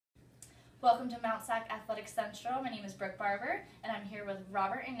Welcome to Mount SAC Athletics Central. My name is Brooke Barber, and I'm here with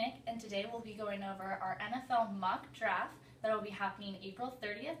Robert and Nick, and today we'll be going over our NFL mock draft that will be happening April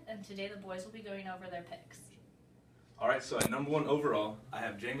 30th, and today the boys will be going over their picks. All right, so at number 1 overall, I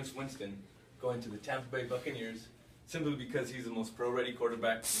have Jameis Winston going to the Tampa Bay Buccaneers, simply because he's the most pro-ready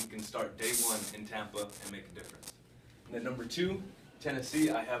quarterback who can start day 1 in Tampa and make a difference. And at number 2,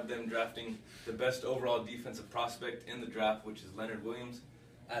 Tennessee, I have them drafting the best overall defensive prospect in the draft, which is Leonard Williams,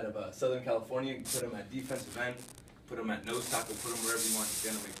 out of Southern California. You put him at defensive end, put him at nose tackle, put him wherever you want. He's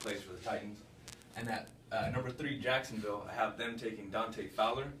going to make plays for the Titans. And at number 3, Jacksonville, I have them taking Dante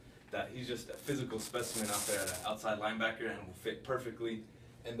Fowler. That he's just a physical specimen out there at an outside linebacker and will fit perfectly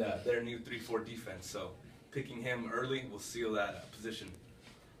in their new 3-4 defense. So picking him early will seal that position.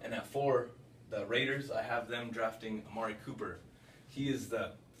 And at 4, the Raiders, I have them drafting Amari Cooper. He's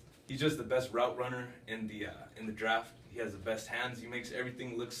just the best route runner in the draft. He has the best hands. He makes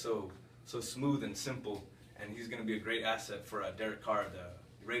everything look so smooth and simple, and he's going to be a great asset for Derek Carr,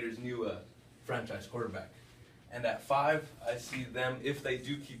 the Raiders' new franchise quarterback. And at 5, I see them, if they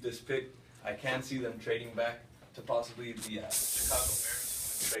do keep this pick, I can see them trading back to possibly the Chicago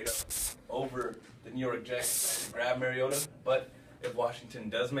Bears, who trade up over the New York Jets to grab Mariota. But if Washington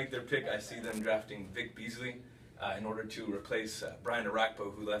does make their pick, I see them drafting Vic Beasley in order to replace Brian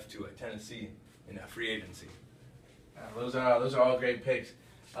Arakpo, who left to Tennessee in free agency. Those are all great picks.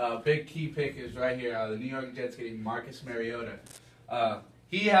 Big key pick is right here. The New York Jets getting Marcus Mariota.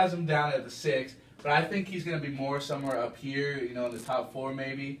 He has him down at the 6, but I think he's going to be more somewhere up here, in the top 4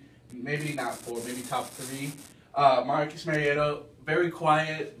 maybe. Maybe not 4, maybe top 3. Marcus Mariota, very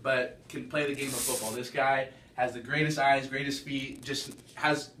quiet, but can play the game of football. This guy has the greatest eyes, greatest feet, just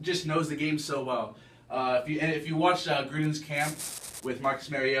knows the game so well. If you watch Gruden's camp with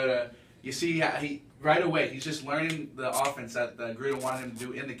Marcus Mariota, you see right away he's just learning the offense that Gruden wanted him to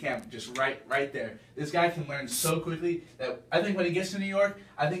do in the camp, just right there. This guy can learn so quickly that I think when he gets to New York,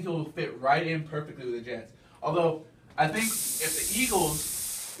 I think he'll fit right in perfectly with the Jets. Although I think if the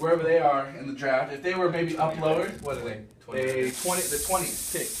Eagles, wherever they are in the draft, if they were maybe up lower, what are they? The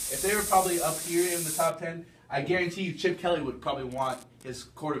 20th pick. If they were probably up here in the top 10, I guarantee you Chip Kelly would probably want his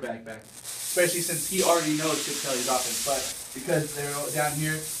quarterback back, especially since he already knows Chip Kelly's offense. But because they're down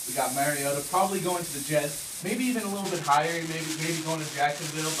here, we got Mariota probably going to the Jets, maybe even a little bit higher, maybe going to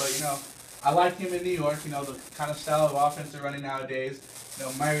Jacksonville. But I like him in New York. The kind of style of offense they're running nowadays.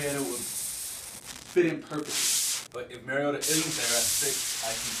 Mariota would fit in perfectly. But if Mariota isn't there at 6, I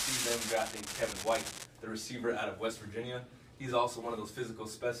can see them drafting Kevin White, the receiver out of West Virginia. He's also one of those physical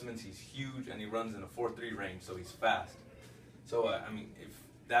specimens. He's huge, and he runs in a 4.3 range, so he's fast. So, if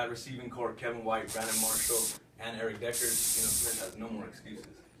that receiving core, Kevin White, Brandon Marshall, and Eric Decker, Smith has no more excuses.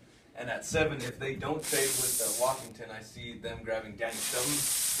 And at 7, if they don't trade with Washington, I see them grabbing Danny Shelton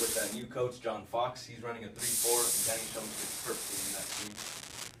with that new coach, John Fox. He's running a 3-4, and Danny Shelton fits perfectly in that team.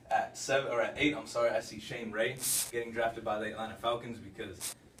 At 8, I see Shane Ray getting drafted by the Atlanta Falcons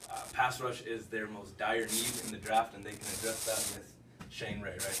because pass rush is their most dire need in the draft, and they can address that with Shane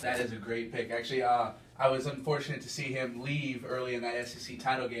Ray, right? That is a great pick. Actually, I was unfortunate to see him leave early in that SAC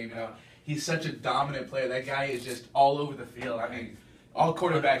title game. He's such a dominant player. That guy is just all over the field. I mean, all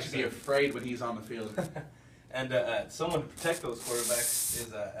quarterbacks should be afraid when he's on the field. And someone to protect those quarterbacks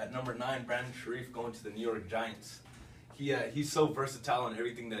is at number 9, Brandon Sharif going to the New York Giants. He's so versatile in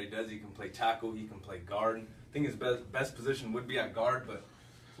everything that he does. He can play tackle. He can play guard. I think his best position would be at guard, but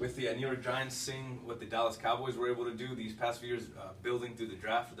with the New York Giants seeing what the Dallas Cowboys were able to do these past few years, building through the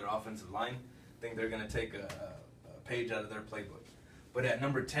draft for their offensive line, I think they're going to take a page out of their playbook. But at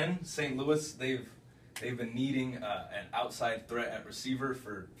number 10, St. Louis, they've been needing an outside threat at receiver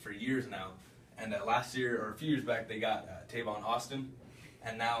for years now. And last year, or a few years back, they got Tavon Austin.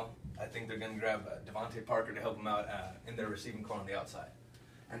 And now I think they're going to grab Devontae Parker to help them out in their receiving core on the outside.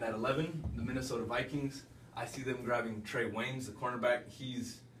 And at 11, the Minnesota Vikings, I see them grabbing Trey Waynes, the cornerback.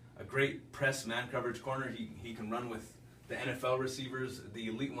 He's a great press man coverage corner. He can run with the NFL receivers, the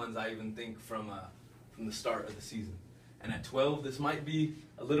elite ones, I even think, from the start of the season. And at 12, this might be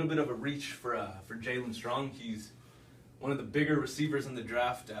a little bit of a reach for Jalen Strong. He's one of the bigger receivers in the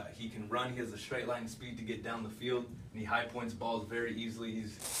draft. He can run. He has the straight line speed to get down the field, and he high points balls very easily.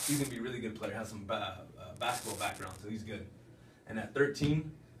 He's going to be a really good player. Has some basketball background, so he's good. And at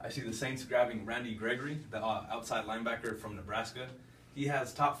 13, I see the Saints grabbing Randy Gregory, the outside linebacker from Nebraska. He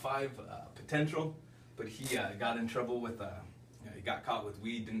has top 5 potential, but he got in trouble with he got caught with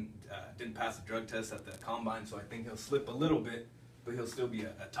weed, didn't pass the drug test at the combine, so I think he'll slip a little bit, but he'll still be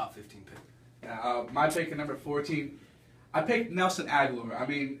a top 15 pick. My pick at number 14, I picked Nelson Aguilar. I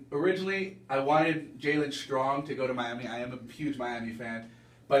mean, originally I wanted Jalen Strong to go to Miami. I am a huge Miami fan,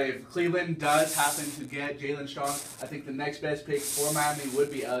 But if Cleveland does happen to get Jalen Strong, I think the next best pick for Miami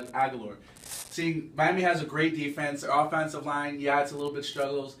would be Aguilar. Seeing Miami has a great defense, their offensive line, yeah, it's a little bit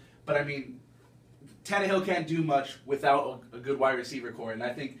struggles, but I mean, Tannehill can't do much without a good wide receiver core, and I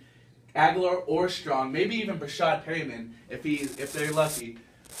think Aguilar or Strong, maybe even Brashad Perryman, if they're lucky,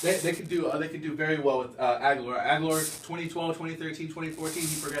 they could do very well with Aguilar. Aguilar, 2012, 2013, 2014,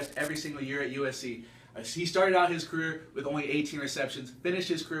 he progressed every single year at USC. He started out his career with only 18 receptions, finished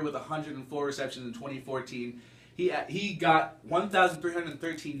his career with 104 receptions in 2014. He got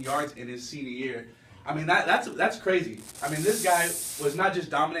 1,313 yards in his senior year. I mean, that's crazy. I mean, this guy was not just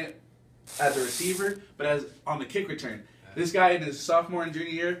dominant as a receiver, but as on the kick return. This guy in his sophomore and junior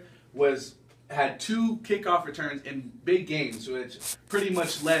year had 2 kickoff returns in big games, which pretty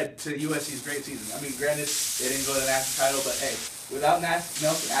much led to USC's great season. I mean, granted, they didn't go to the national title, but hey, without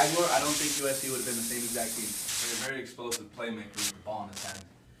Nelson Aguilar, I don't think USC would have been the same exact team. He's a very explosive playmaker with the ball in his hand.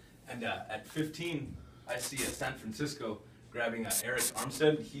 And at 15, I see San Francisco grabbing Eric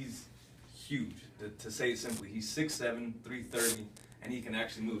Armstead. He's huge, to say it simply. He's 6'7", 330, and he can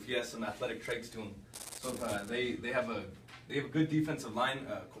actually move. He has some athletic traits to him. So they have a good defensive line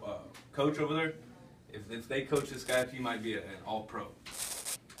coach over there. If they coach this guy up, he might be an all-pro.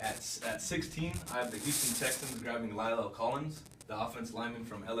 At 16, I have the Houston Texans grabbing Lyle Collins, the offensive lineman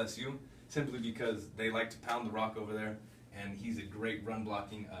from LSU, simply because they like to pound the rock over there, and he's a great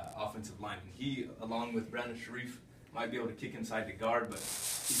run-blocking offensive lineman. He, along with Brandon Sharif, might be able to kick inside the guard, but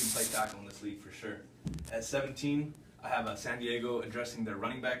he can play tackle in this league for sure. At 17, I have San Diego addressing their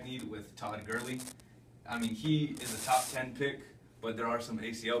running back need with Todd Gurley. I mean, he is a top 10 pick, but there are some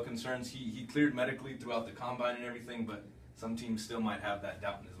ACL concerns. He cleared medically throughout the combine and everything, but some teams still might have that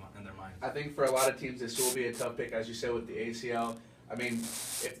doubt in their mind. I think for a lot of teams, this will be a tough pick, as you said, with the ACL. I mean,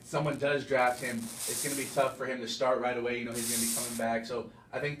 if someone does draft him, it's going to be tough for him to start right away. You know, he's going to be coming back. So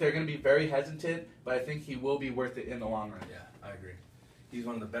I think they're going to be very hesitant, but I think he will be worth it in the long run. Yeah, I agree. He's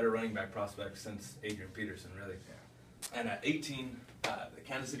one of the better running back prospects since Adrian Peterson, really. Yeah. And at 18, the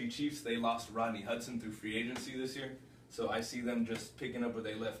Kansas City Chiefs, they lost Rodney Hudson through free agency this year. So I see them just picking up where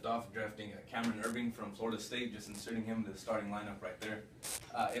they left off, drafting Cameron Irving from Florida State, just inserting him into the starting lineup right there.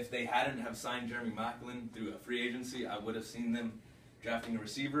 If they hadn't have signed Jeremy Maclin through a free agency, I would have seen them drafting a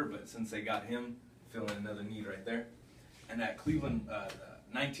receiver, but since they got him, filling another need right there. And at Cleveland,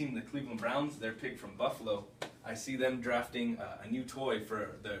 19, the Cleveland Browns, their pick from Buffalo, I see them drafting a new toy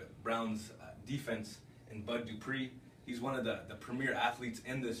for the Browns defense in Bud Dupree. He's one of the premier athletes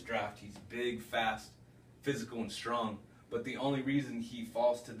in this draft. He's big, fast, physical, and strong. But the only reason he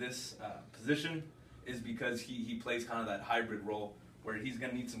falls to this position is because he plays kind of that hybrid role where he's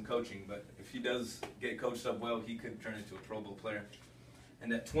going to need some coaching. But if he does get coached up well, he could turn into a Pro Bowl player.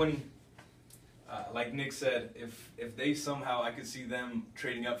 And at 20, like Nick said, if they somehow, I could see them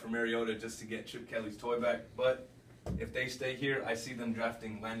trading up for Mariota just to get Chip Kelly's toy back. But if they stay here, I see them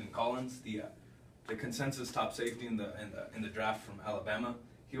drafting Landon Collins, the consensus top safety in the draft from Alabama.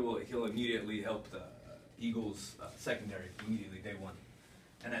 He'll immediately help the Eagles secondary immediately day one.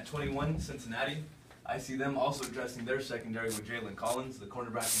 And at 21, Cincinnati, I see them also addressing their secondary with Jalen Collins, the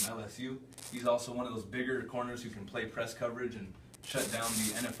cornerback from LSU. He's also one of those bigger corners who can play press coverage and shut down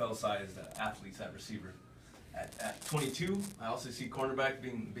the NFL-sized athletes at receiver. At 22, I also see cornerback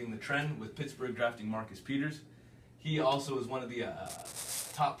being the trend with Pittsburgh drafting Marcus Peters. He also is one of the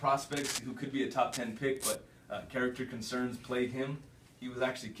top prospects who could be a top 10 pick, but character concerns plague him. He was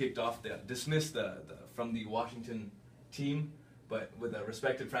actually kicked off, dismissed from the Washington team, but with a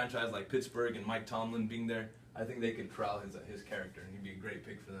respected franchise like Pittsburgh and Mike Tomlin being there, I think they could corral his character, and he'd be a great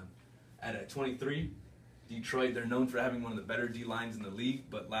pick for them. At 23, Detroit, they're known for having one of the better D-lines in the league,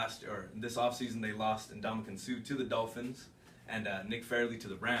 but this offseason they lost Ndamukong Suh to the Dolphins and Nick Fairley to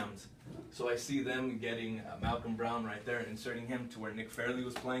the Rams. So I see them getting Malcolm Brown right there, inserting him to where Nick Fairley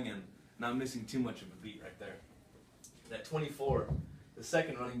was playing and not missing too much of a beat right there. At 24, the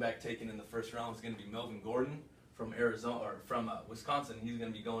second running back taken in the first round is going to be Melvin Gordon from Wisconsin. He's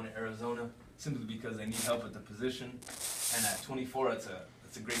going to be going to Arizona simply because they need help at the position. And at 24, it's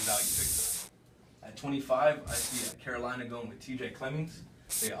a great value pick for them. At 25, I see Carolina going with T.J. Clemmings,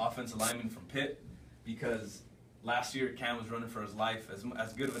 the offensive lineman from Pitt, because last year Cam was running for his life.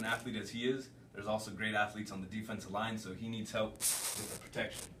 As good of an athlete as he is, there's also great athletes on the defensive line, so he needs help with the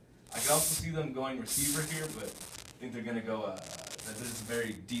protection. I could also see them going receiver here, but I think they're going to go. This is a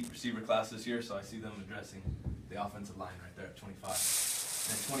very deep receiver class this year, so I see them addressing the offensive line right there at 25.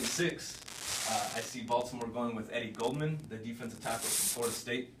 And at 26, I see Baltimore going with Eddie Goldman, the defensive tackle from Florida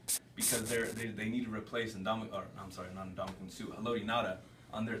State, because they need to replace Haloti Ngata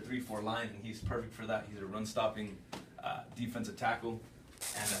on their 3-4 line, and he's perfect for that. He's a run-stopping defensive tackle.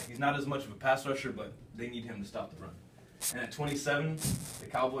 And he's not as much of a pass rusher, but they need him to stop the run. And at 27, the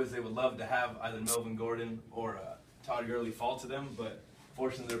Cowboys, they would love to have either Melvin Gordon or Todd Gurley fall to them, but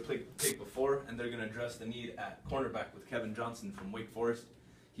fortunately they're picked before, and they're going to address the need at cornerback with Kevin Johnson from Wake Forest.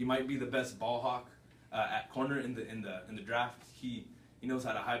 He might be the best ball hawk at corner in the draft. He knows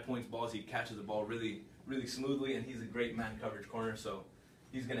how to high points balls. He catches the ball really smoothly, and he's a great man coverage corner, so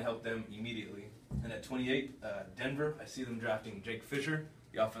he's going to help them immediately. And at 28, Denver, I see them drafting Jake Fisher,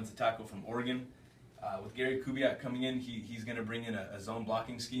 the offensive tackle from Oregon. With Gary Kubiak coming in, he's going to bring in a zone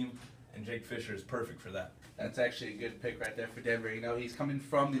blocking scheme, and Jake Fisher is perfect for that. That's actually a good pick right there for Denver. You know, he's coming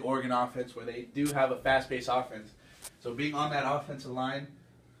from the Oregon offense where they do have a fast-paced offense. So being on that offensive line,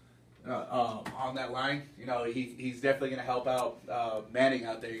 you know, he's definitely going to help out Manning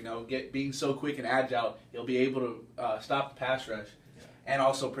out there. You know, being so quick and agile, he'll be able to stop the pass rush and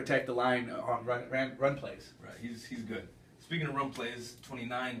also protect the line on run plays. Right, he's good. Speaking of run plays,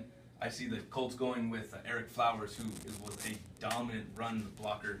 29, I see the Colts going with Eric Flowers, who was a dominant run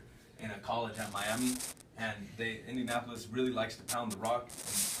blocker in a college at Miami, and Indianapolis really likes to pound the rock.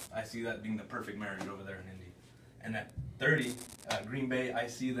 And I see that being the perfect marriage over there in Indy. And at 30, Green Bay, I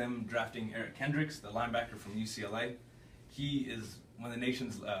see them drafting Eric Kendricks, the linebacker from UCLA. He is one of the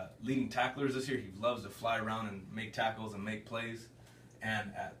nation's leading tacklers this year. He loves to fly around and make tackles and make plays.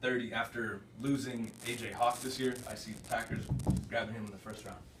 And at 30, after losing A.J. Hawk this year, I see the Packers grabbing him in the first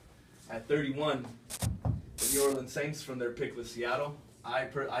round. At 31, the New Orleans Saints, from their pick with Seattle,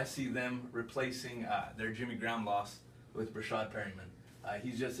 I see them replacing their Jimmy Graham loss with Brashad Perryman.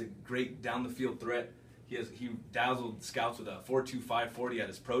 He's just a great down-the-field threat. He dazzled scouts with a 4.25 40 at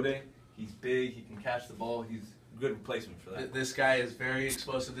his pro day. He's big. He can catch the ball. He's a good replacement for that. This guy is very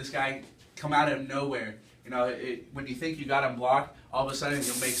explosive. This guy come out of nowhere. You know, when you think you got him blocked, all of a sudden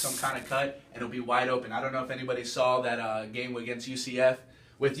he'll make some kind of cut and he'll be wide open. I don't know if anybody saw that game against UCF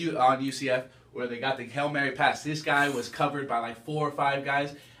on UCF where they got the Hail Mary pass. This guy was covered by like 4 or 5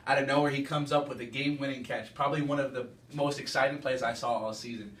 guys. Out of nowhere, he comes up with a game-winning catch. Probably one of the most exciting plays I saw all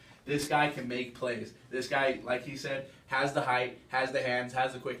season. This guy can make plays. This guy, like he said, has the height, has the hands,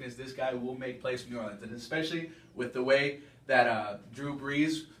 has the quickness. This guy will make plays for New Orleans. And especially with the way that Drew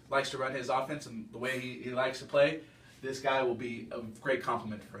Brees likes to run his offense and the way he likes to play, this guy will be a great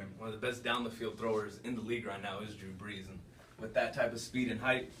compliment for him. One of the best down-the-field throwers in the league right now is Drew Brees. And with that type of speed and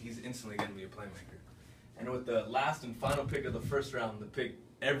height, he's instantly going to be a playmaker. And with the last and final pick of the first round, the pick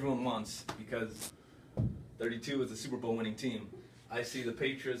everyone wants because 32 is a Super Bowl winning team, I see the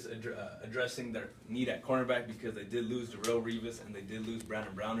Patriots addressing their need at cornerback because they did lose Darrelle Revis and they did lose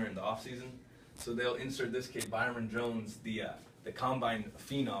Brandon Browner in the offseason. So they'll insert this kid, Byron Jones, the combine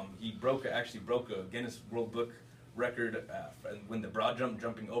phenom. He actually broke a Guinness World Book record when the broad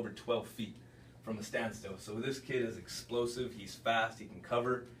jumping over 12 feet from a standstill. So this kid is explosive. He's fast. He can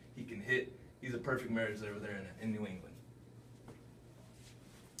cover. He can hit. He's a perfect marriage over there in New England.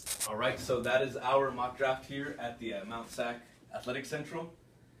 All right, so that is our mock draft here at the Mount SAC Athletic Central.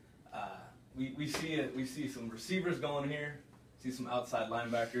 We see some receivers going here. See some outside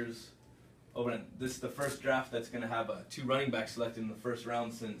linebackers. This is the first draft that's going to have 2 running backs selected in the first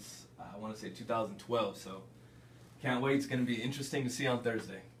round since I want to say 2012. So can't wait. It's going to be interesting to see on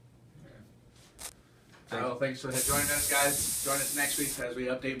Thursday. Well, thanks for joining us, guys. Join us next week as we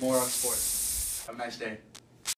update more on sports. Have a nice day.